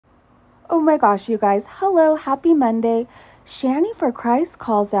Oh my gosh, you guys. Hello, happy Monday. Shanny for Christ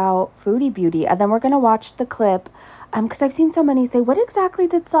calls out Foodie Beauty, and then we're going to watch the clip because I've seen so many say, what exactly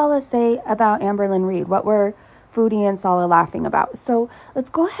did Sala say about Amberlynn Reed? What were Foodie and Sala laughing about? So let's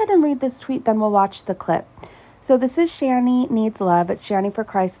go ahead and read this tweet, then we'll watch the clip. So this is Shanny Needs Love. It's Shanny for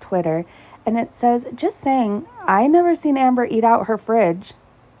Christ Twitter, and it says, just saying, I never seen Amber eat out her fridge.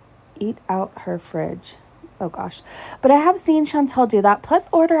 Eat out her fridge. Oh gosh. But I have seen Chantal do that, plus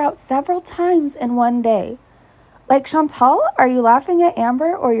order out several times in one day. Like, Chantal, are you laughing at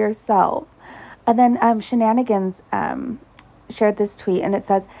Amber or yourself? And then Shenanigans shared this tweet, and it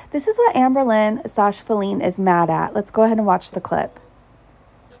says, this is what Amberlynn / Feline is mad at. Let's go ahead and watch the clip.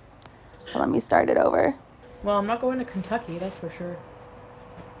 Let me start it over. Well, I'm not going to Kentucky, that's for sure.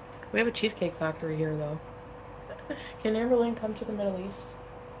 We have a cheesecake factory here, though. Can Amberlynn come to the Middle East?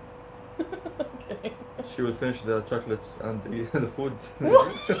 Okay. She will finish the chocolates and the food.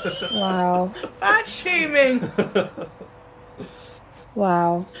 Wow. Fat shaming!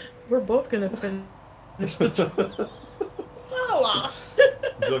 Wow. We're both gonna finish the chocolates. Sala!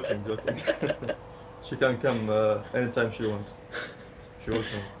 Joking. She can come anytime she wants. She will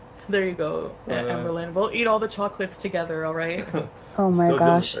come. There you go, Amberlynn. We'll eat all the chocolates together, alright? Oh my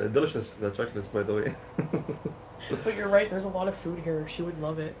gosh. Delicious, the chocolates, by the way. But you're right, there's a lot of food here. She would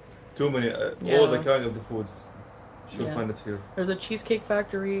love it. Too many, all the kind of the foods. She'll find it here. There's a cheesecake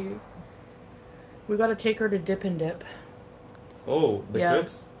factory. We gotta take her to Dip and Dip. Oh, the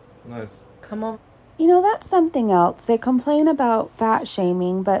crepes? Nice. Come over. You know, that's something else. They complain about fat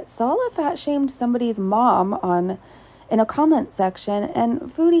shaming, but Sala fat shamed somebody's mom in a comment section. And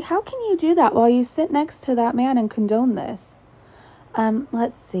Foodie, how can you do that while you sit next to that man and condone this?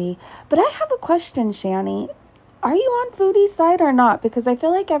 Let's see. But I have a question, Shanny. Are you on Foodie's side or not? Because I feel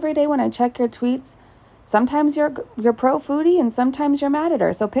like every day when I check your tweets, sometimes you're pro Foodie and sometimes you're mad at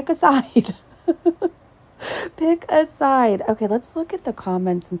her. So pick a side. Pick a side. Okay, let's look at the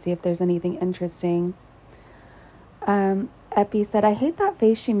comments and see if there's anything interesting. Epi said, I hate that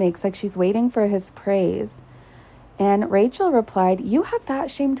face she makes like she's waiting for his praise. And Rachel replied, you have fat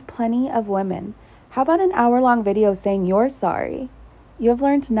shamed plenty of women. How about an hour-long video saying you're sorry? You have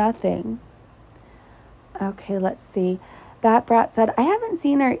learned nothing. Okay, let's see. Bat Brat said, I haven't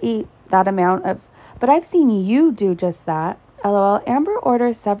seen her eat that amount but I've seen you do just that. LOL, Amber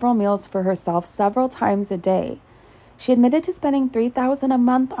orders several meals for herself several times a day. She admitted to spending $3,000 a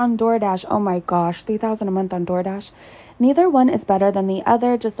month on DoorDash. Oh my gosh, $3,000 a month on DoorDash. Neither one is better than the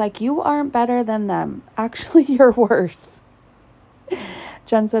other, just like you aren't better than them. Actually, you're worse.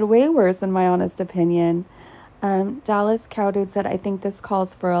 Jen said, way worse in my honest opinion. Dallas Cowdude said, I think this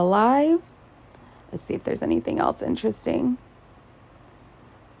calls for a live. Let's see if there's anything else interesting.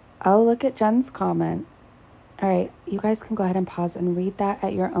 Oh, look at Jen's comment. All right, you guys can go ahead and pause and read that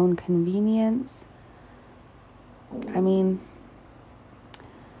at your own convenience. I mean,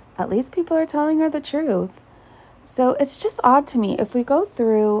 at least people are telling her the truth. So it's just odd to me. If we go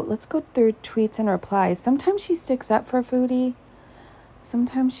through, let's go through tweets and replies. Sometimes she sticks up for Foodie.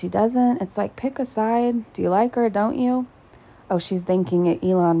 Sometimes she doesn't. It's like, pick a side. Do you like her or don't you? Oh, she's thinking it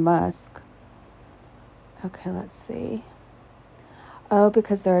Elon Musk. Okay, let's see. Oh,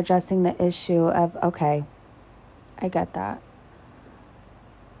 because they're addressing the issue of, okay, I get that.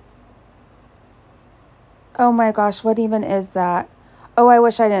 Oh my gosh, what even is that? Oh, I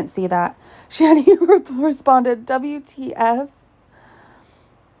wish I didn't see that. Shanny responded, WTF?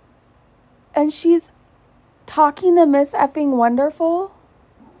 And she's talking to Miss Effing Wonderful?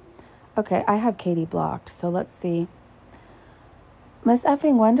 Okay, I have Katie blocked, so let's see. Miss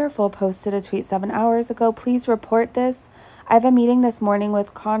Effing Wonderful posted a tweet 7 hours ago. Please report this. I have a meeting this morning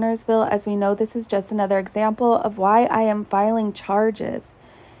with Connorsville. As we know, this is just another example of why I am filing charges.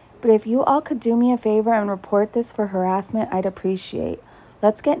 But if you all could do me a favor and report this for harassment, I'd appreciate.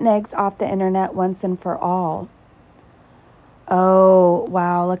 Let's get Negz off the internet once and for all. Oh,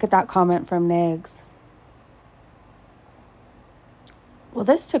 wow. Look at that comment from Negz. Well,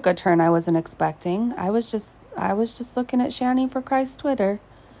 this took a turn I wasn't expecting. I was just looking at Shanny for Christ Twitter.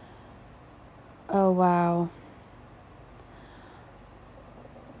 Oh, wow.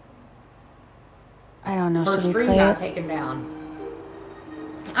 I don't know. Her stream got taken down.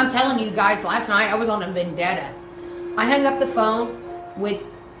 I'm telling you guys, last night I was on a vendetta. I hung up the phone with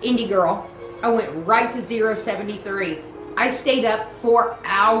Indie Girl. I went right to 073. I stayed up for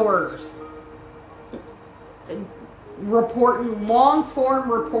hours. Reporting, long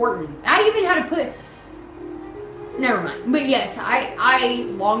form reporting. I even had to put... Never mind. But yes, I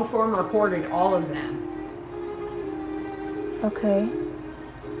long form reported all of them. Okay.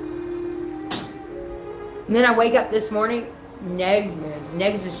 And then I wake up this morning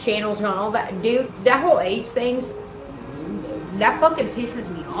Negz's channels and all that. Dude, that whole age thing's, that fucking pisses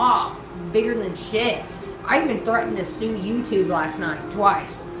me off. Bigger than shit. I even threatened to sue YouTube last night,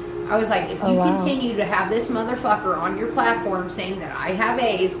 twice. I was like, if you continue to have this motherfucker on your platform saying that I have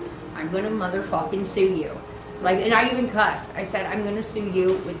AIDS, I'm gonna motherfucking sue you. Like, and I even cussed. I said, I'm gonna sue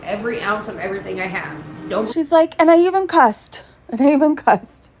you with every ounce of everything I have. Don't. She's like, and I even cussed.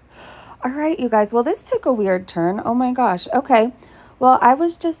 All right, you guys. Well, this took a weird turn. Oh my gosh. Okay. Well, I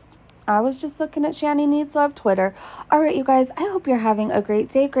was just looking at Shanny Needs Love Twitter. All right, you guys. I hope you're having a great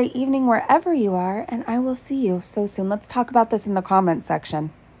day, great evening, wherever you are, and I will see you so soon. Let's talk about this in the comments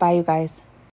section. Bye, you guys.